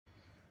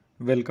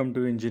Welcome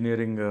to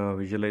engineering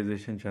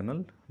visualization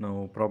channel.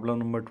 Now problem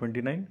number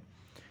 29.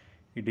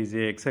 It is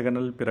a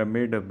hexagonal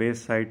pyramid, base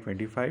side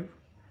 25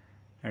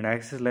 and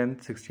axis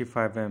length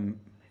 65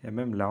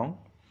 mm long,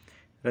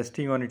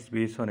 resting on its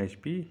base on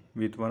HP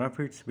with one of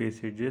its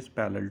base edges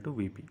parallel to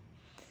VP.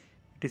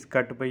 It is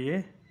cut by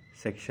a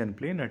section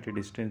plane at a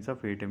distance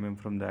of 8 mm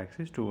from the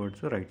axis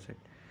towards the right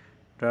side.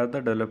 Draw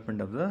the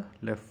development of the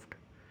left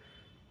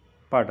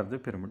part of the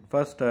pyramid.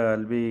 First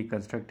I'll be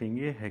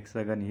constructing a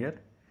hexagon here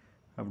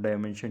of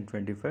dimension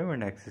 25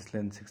 and axis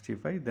length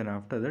 65. Then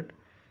after that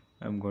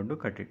I'm going to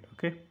cut it.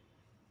 Okay,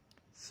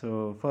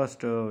 so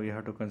first we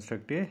have to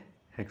construct a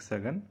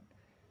hexagon.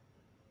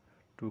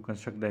 To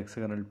construct the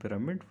hexagonal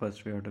pyramid,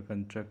 first we have to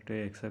construct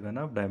a hexagon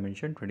of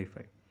dimension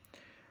 25.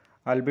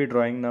 I'll be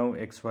drawing now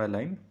XY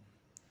line.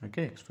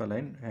 Okay, XY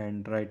line,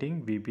 and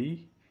writing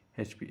VP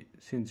HP.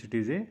 Since it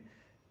is a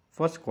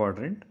first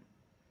quadrant,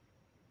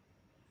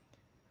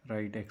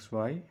 write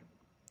XY,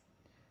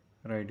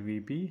 write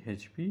VP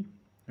HP.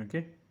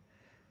 Okay,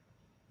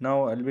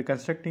 now I'll be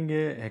constructing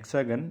a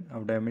hexagon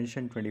of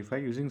dimension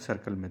 25 using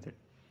circle method.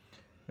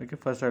 Okay,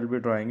 first I'll be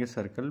drawing a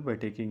circle by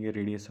taking a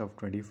radius of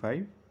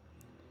 25.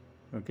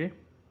 Okay,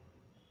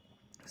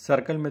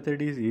 circle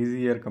method is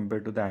easier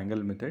compared to the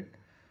angle method,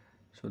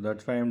 so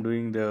that's why I'm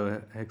doing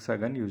the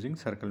hexagon using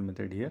circle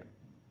method here.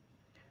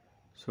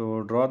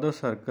 So draw the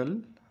circle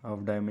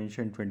of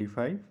dimension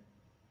 25.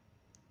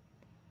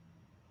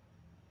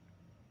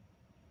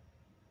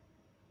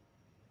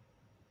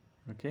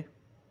 Okay,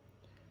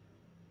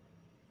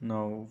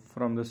 now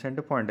from the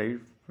center point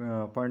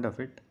of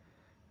it,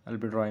 I'll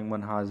be drawing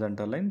one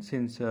horizontal line,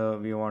 since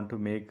we want to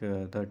make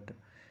that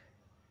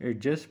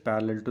edges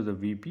parallel to the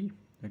VP.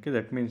 Okay,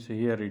 that means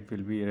here it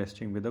will be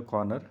resting with the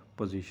corner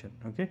position.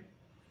 Okay,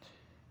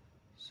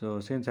 so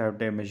since I have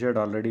measured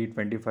already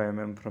 25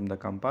 mm from the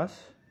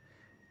compass,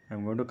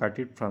 I'm going to cut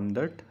it from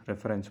that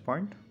reference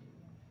point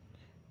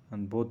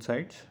on both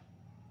sides.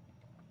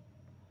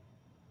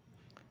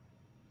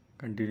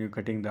 Continue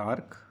cutting the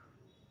arc.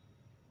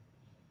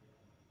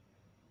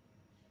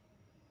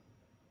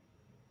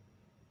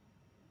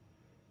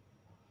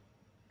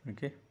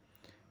 Okay,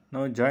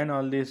 now join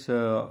all these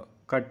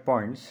cut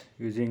points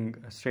using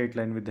a straight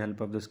line with the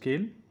help of the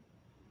scale.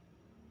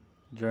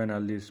 Join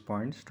all these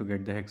points to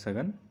get the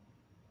hexagon.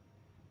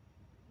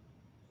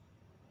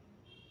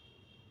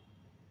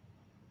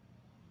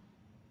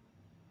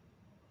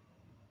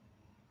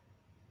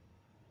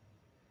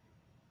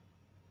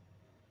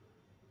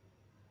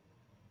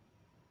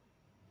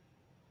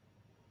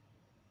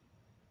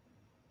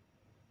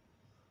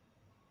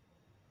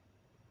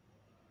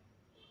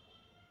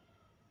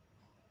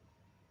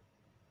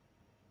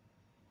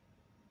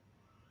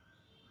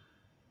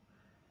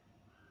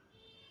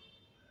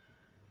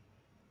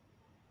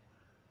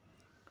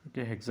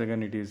 Okay,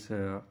 hexagon it is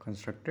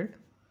constructed.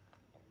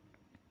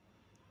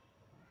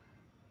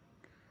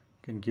 You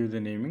can give the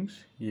namings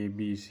A,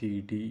 B,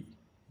 C, D,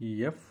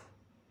 E, F.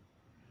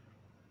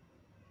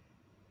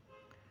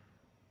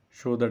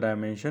 Show the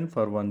dimension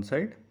for one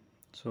side.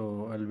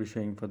 So I'll be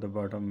showing for the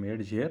bottom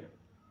edge here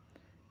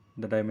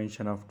the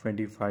dimension of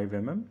 25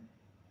 mm.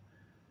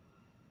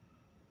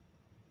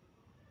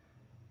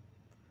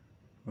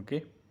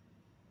 Okay,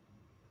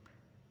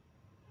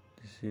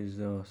 this is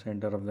the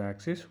center of the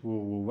axis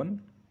O1.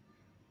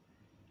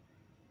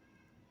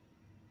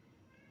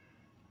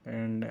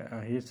 And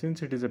here,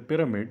 since it is a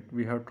pyramid,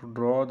 we have to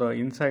draw the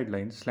inside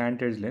lines,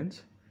 slant edge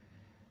lines.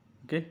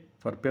 Okay,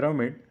 for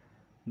pyramid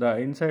the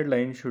inside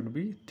line should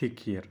be thick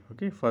here.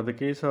 Okay, for the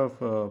case of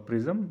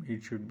prism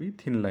it should be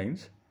thin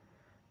lines.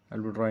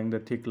 I'll be drawing the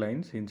thick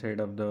lines inside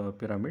of the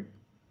pyramid.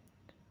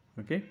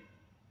 Okay,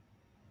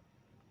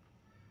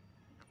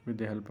 with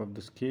the help of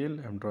the scale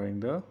I'm drawing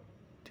the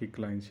thick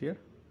lines here,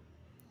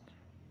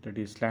 that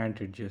is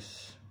slant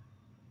edges.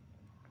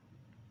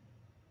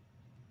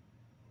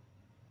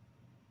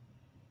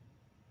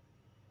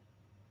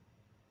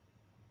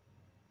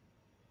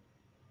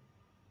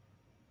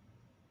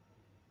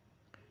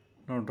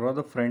 Now draw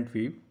the front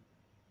view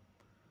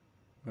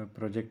by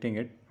projecting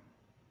it.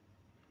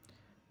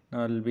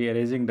 Now I'll be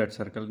erasing that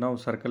circle. Now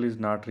circle is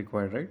not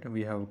required, right?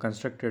 We have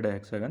constructed a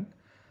hexagon,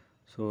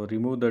 so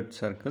remove that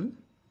circle,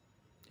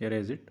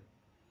 erase it.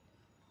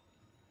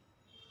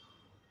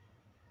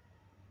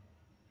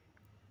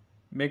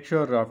 Make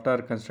sure after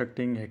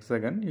constructing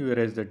hexagon you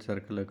erase that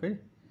circle. Okay,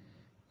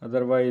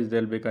 otherwise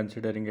they'll be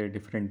considering a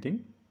different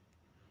thing.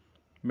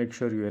 Make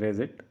sure you erase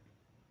it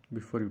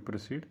before you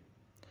proceed.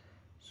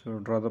 So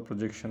draw the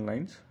projection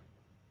lines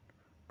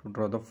to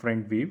draw the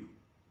front view.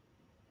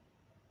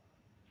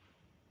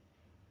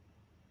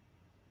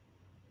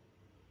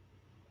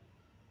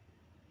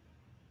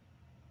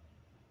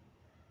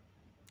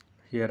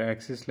 Here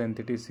axis length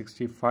it is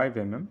 65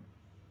 mm.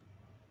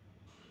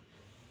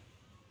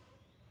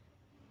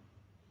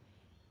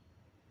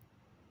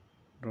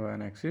 Draw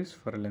an axis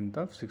for a length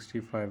of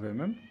 65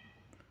 mm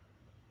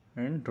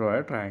and draw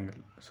a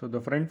triangle. So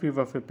the front view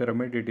of a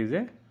pyramid, it is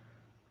a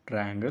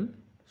triangle.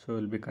 So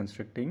we'll be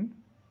constructing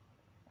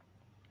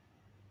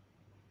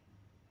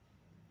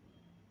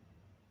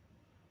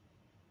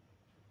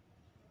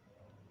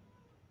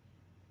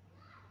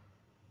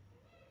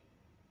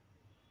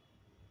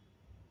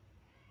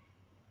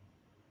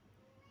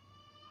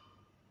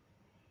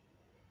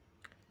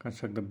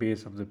construct the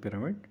base of the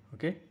pyramid.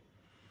 Okay,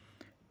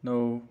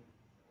 now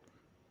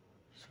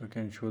so I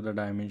can show the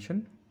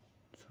dimension.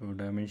 So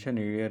dimension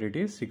here it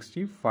is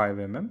 65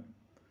 mm.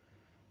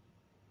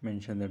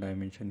 Mention the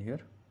dimension here.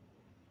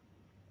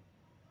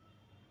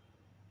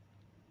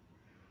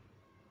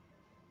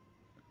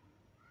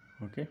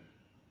 Okay,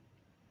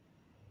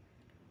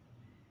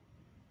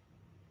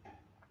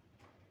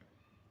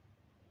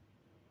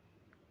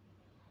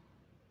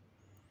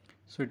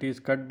 so it is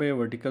cut by a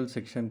vertical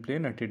section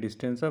plane at a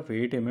distance of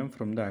 8 mm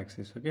from the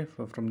axis. Okay,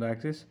 from the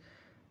axis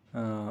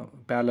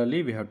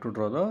parallelly we have to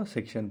draw the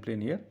section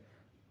plane here.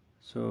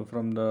 So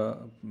from the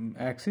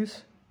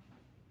axis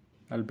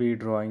I'll be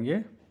drawing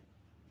a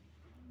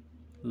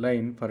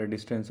line for a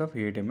distance of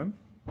 8 mm.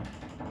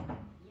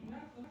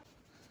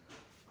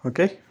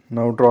 Okay,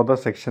 now draw the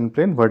section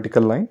plane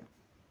vertical line.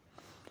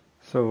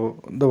 So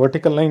the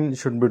vertical line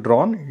should be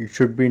drawn. It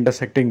should be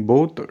intersecting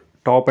both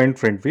top and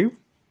front view.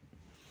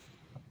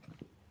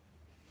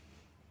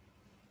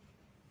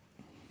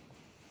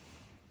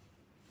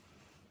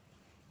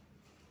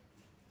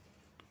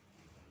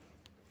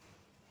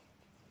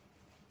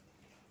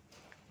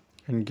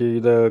 And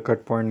give the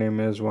cut point name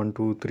as 1,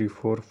 2, 3,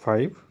 4,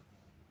 5.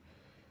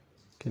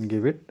 Can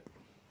give it.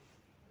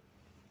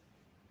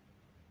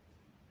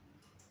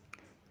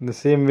 In the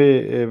same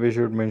way we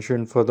should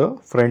mention for the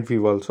front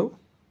view also.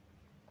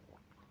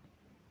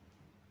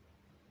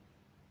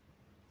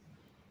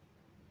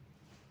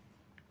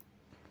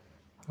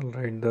 I'll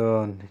write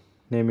the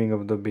naming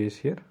of the base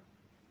here.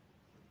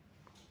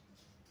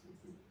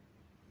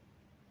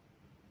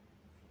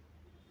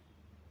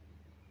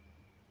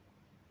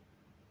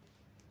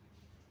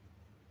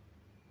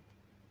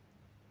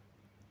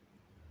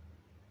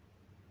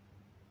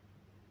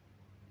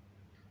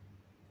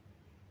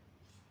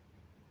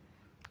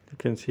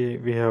 You can see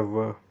we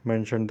have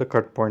mentioned the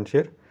cut points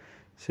here,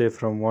 say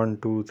from 1,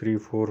 2, 3,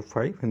 4,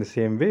 5. In the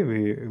same way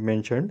we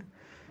mentioned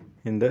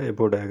in the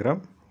above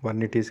diagram.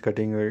 1 it is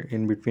cutting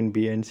in between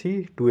B and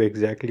C, 2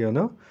 exactly on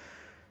the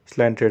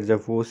slant edge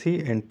of OC,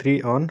 and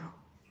 3 on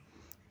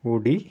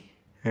OD,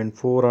 and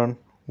 4 on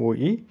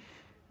OE.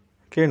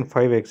 Okay, and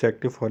 5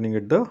 exactly falling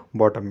at the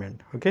bottom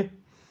end. Okay,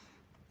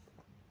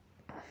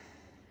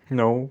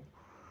 now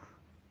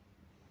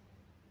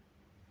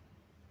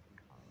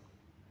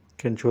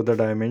can show the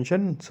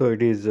dimension. So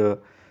it is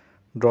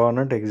drawn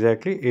at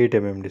exactly 8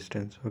 mm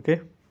distance. Okay,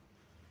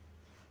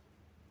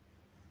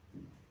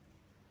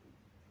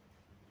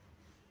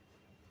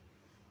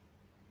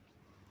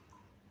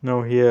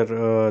 now here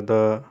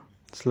the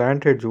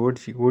slant edge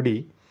OD,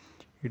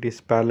 it is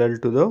parallel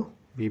to the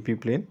VP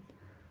plane,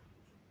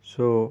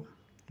 so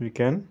we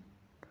can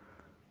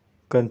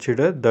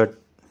consider that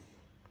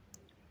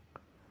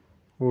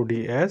OD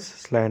as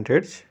slant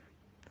edge.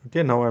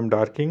 Okay, now I am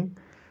darkening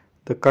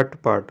the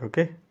cut part.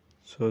 Okay,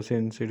 so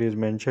since it is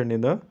mentioned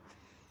in the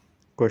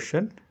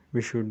question,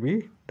 we should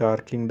be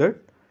darkening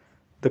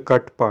the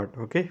cut part.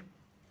 Okay,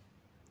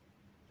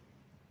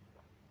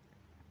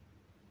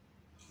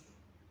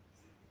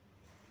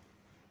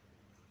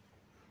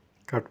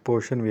 cut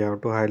portion we have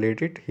to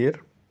highlight it here.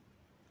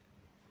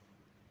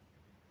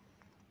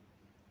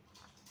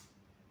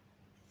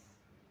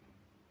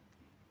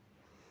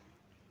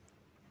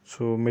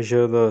 So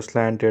measure the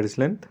slant edge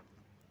length.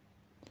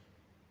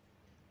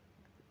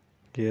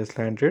 Here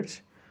slant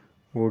edge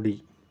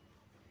OD,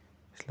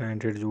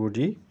 slant edge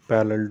OD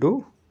parallel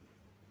to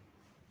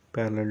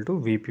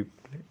VP,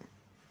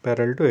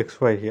 parallel to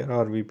XY here,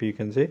 or VP you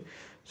can say.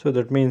 So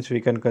that means we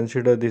can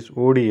consider this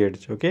OD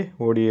edge. Okay,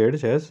 OD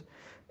edge as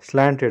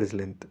slant edge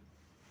length.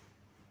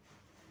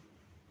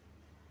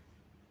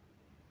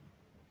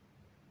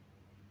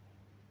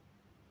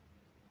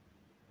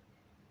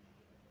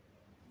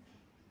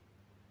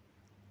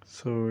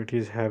 So it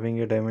is having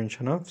a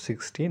dimension of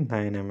 69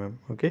 mm.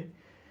 Okay,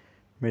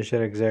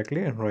 measure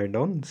exactly and write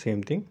down the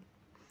same thing.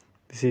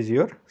 This is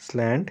your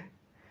slant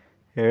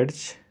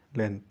edge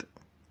length.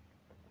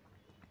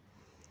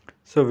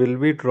 So we'll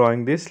be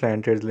drawing this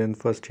slant edge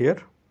length first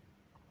here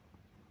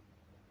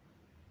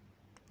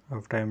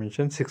of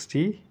dimension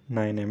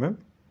 69 mm.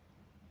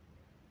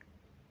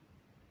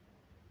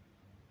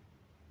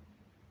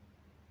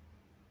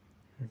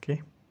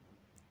 Okay,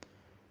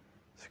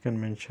 so you can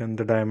mention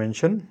the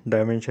dimension.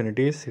 Dimension it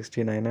is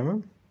 69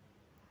 mm.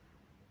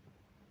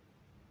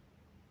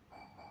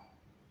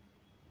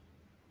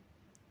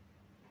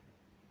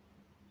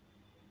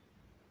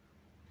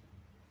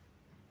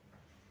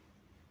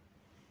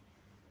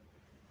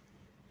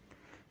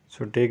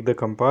 So take the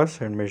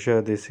compass and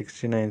measure the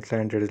 69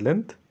 slant edge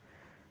length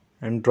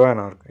and draw an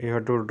arc. You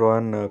have to draw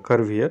a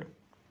curve here.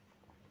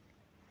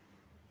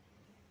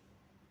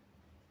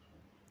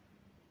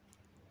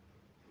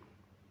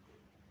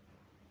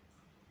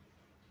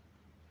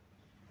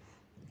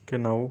 Okay,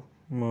 now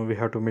we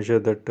have to measure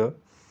that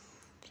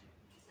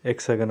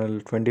hexagonal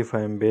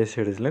 25 mm base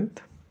edge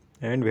length,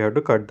 and we have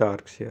to cut the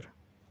arcs here.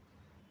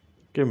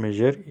 Okay,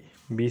 measure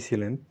BC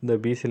length. The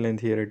BC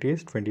length here it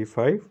is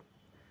 25.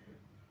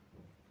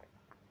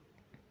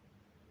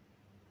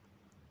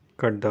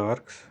 Cut the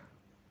arcs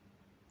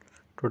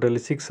totally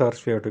 6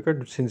 arcs we have to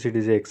cut. Since it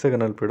is a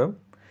hexagonal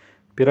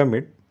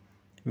pyramid,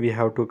 we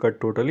have to cut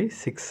totally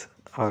 6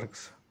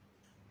 arcs.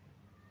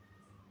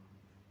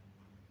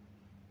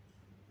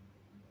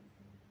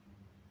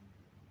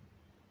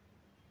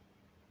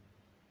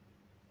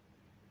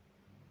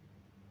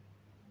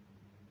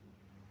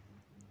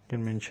 You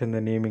can mention the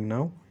naming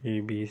now: A,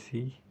 B,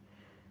 C,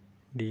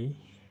 D,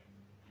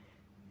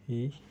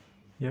 E,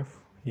 F,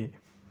 A.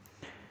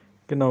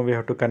 Okay, now we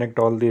have to connect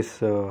all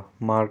these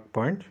mark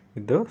points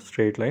with the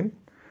straight line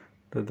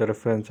to the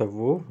reference of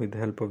O with the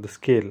help of the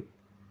scale.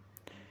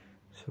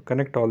 So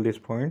connect all these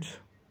points.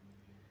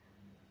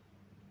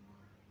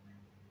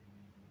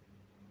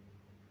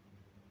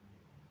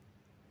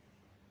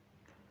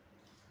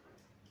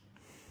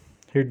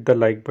 Hit the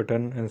like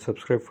button and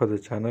subscribe for the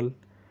channel,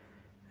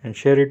 and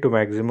share it to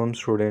maximum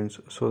students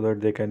so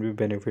that they can be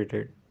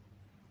benefited.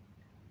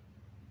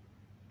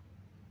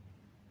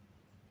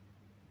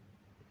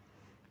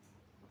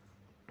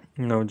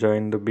 Now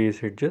join the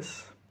base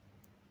edges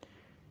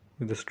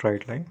with the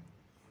straight line.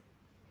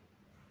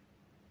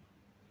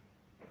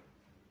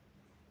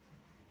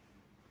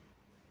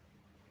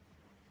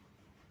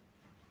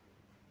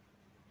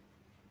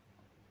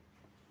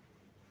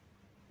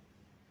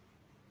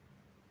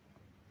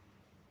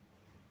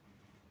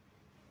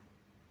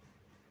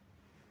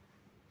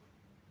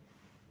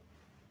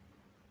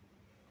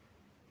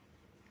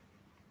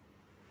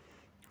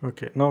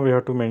 Okay, now we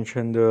have to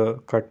mention the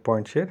cut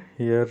points here.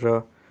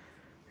 Here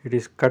it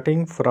is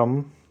cutting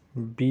from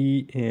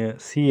C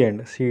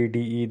end, C, D,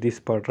 E, this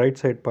part, right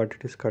side part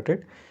it is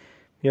cutted.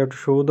 We have to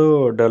show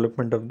the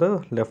development of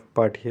the left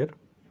part here.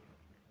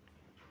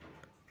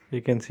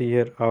 You can see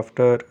here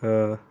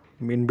after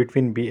in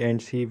between B and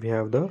C we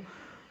have the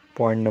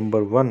point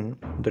number 1,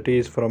 that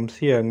is from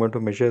C I am going to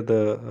measure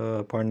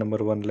the point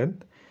number 1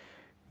 length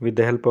with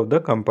the help of the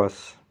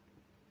compass.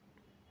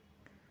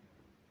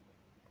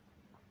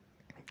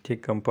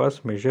 Take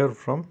compass, measure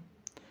from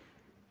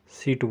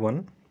C to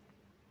 1.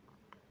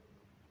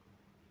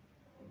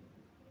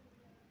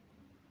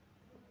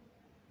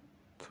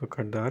 So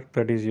cut the arc,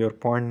 that is your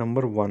point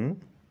number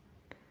 1,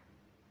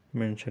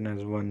 mention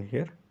as 1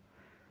 here.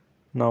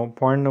 Now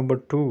point number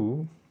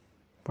 2,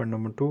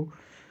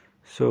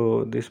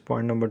 so this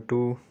point number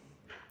 2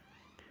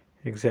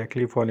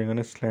 exactly falling on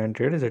a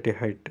slant edge at a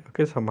height.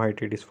 Okay, some height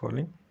it is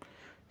falling.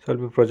 So I'll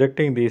be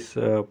projecting these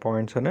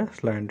points on a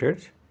slant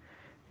edge.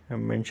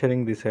 I'm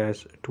mentioning this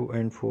as 2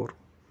 and 4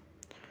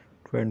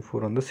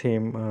 on the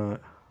same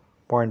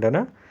point on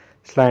a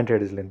slant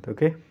edge length.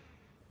 Okay,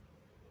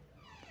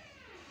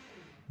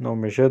 now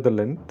measure the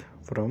length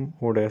from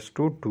O dash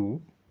to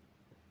 2.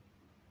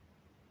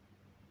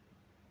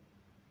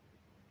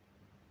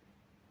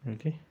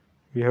 Okay,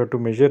 we have to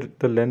measure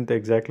the length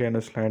exactly on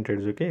a slant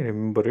edge. Okay,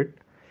 remember it.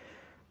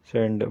 So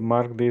and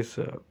mark this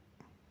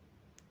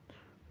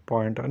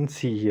point on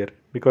C here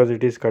because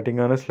it is cutting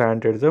on a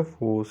slant edge of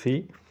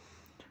OC.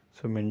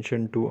 So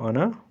mention 2 on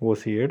a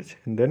OC edge,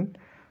 and then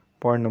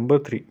point number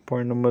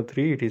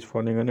 3. It is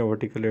falling on a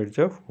vertical edge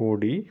of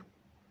OD.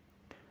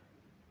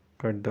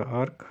 Cut the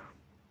arc.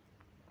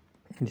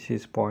 This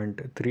is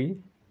point 3.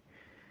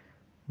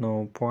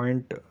 Now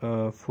point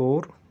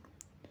 4.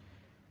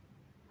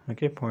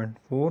 Okay, point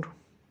 4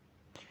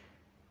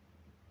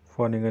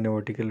 falling on a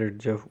vertical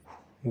edge of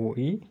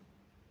OE,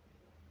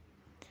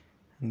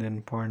 and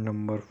then point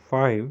number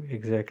 5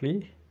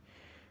 exactly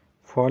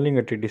falling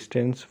at a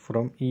distance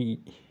from E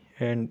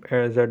and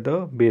as at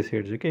the base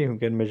edge. Okay, you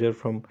can measure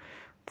from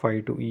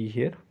 5 to E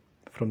here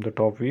from the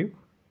top view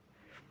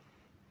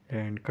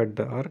and cut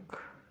the arc.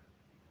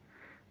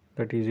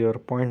 That is your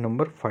point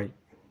number 5.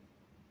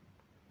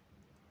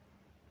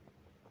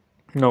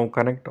 Now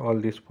connect all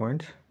these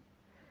points,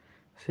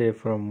 say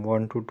from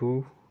 1 to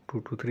 2,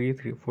 2 to 3,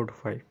 3, 4 to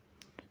 5.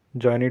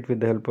 Join it with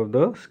the help of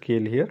the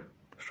scale here,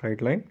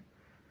 straight line.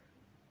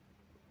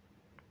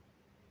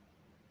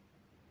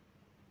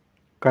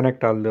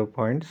 Connect all the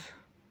points.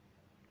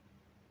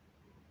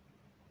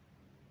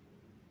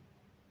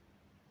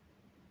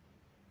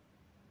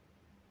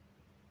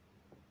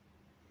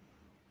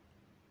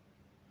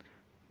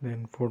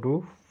 Then 4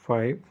 to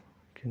 5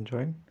 can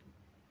join.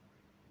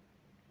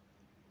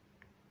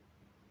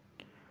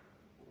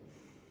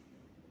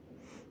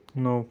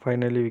 Now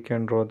finally we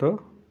can draw the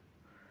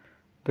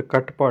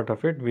cut part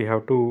of it. We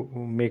have to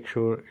make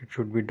sure it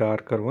should be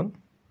darker one.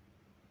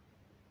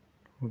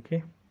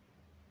 Okay.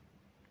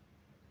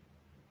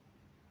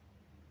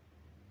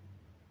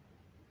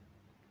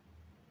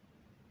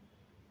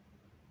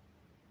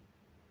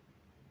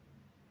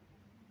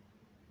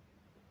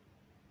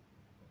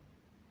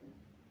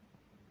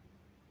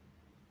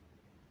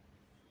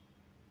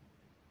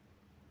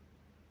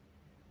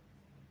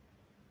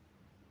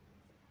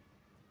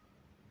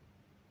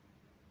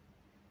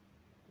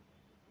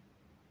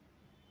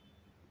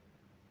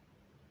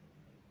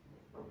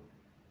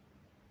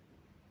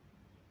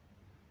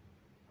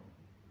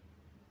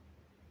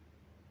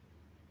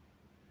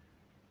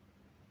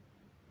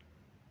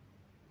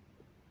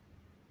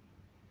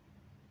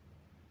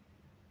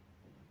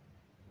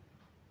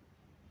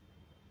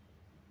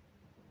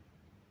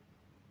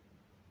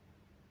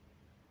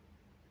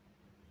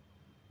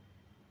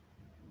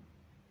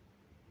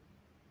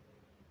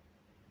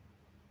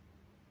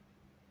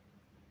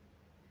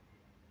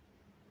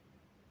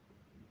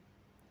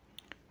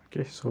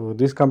 Okay, so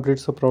this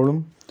completes the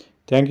problem.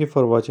 Thank you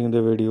for watching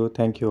the video.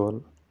 Thank you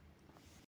all.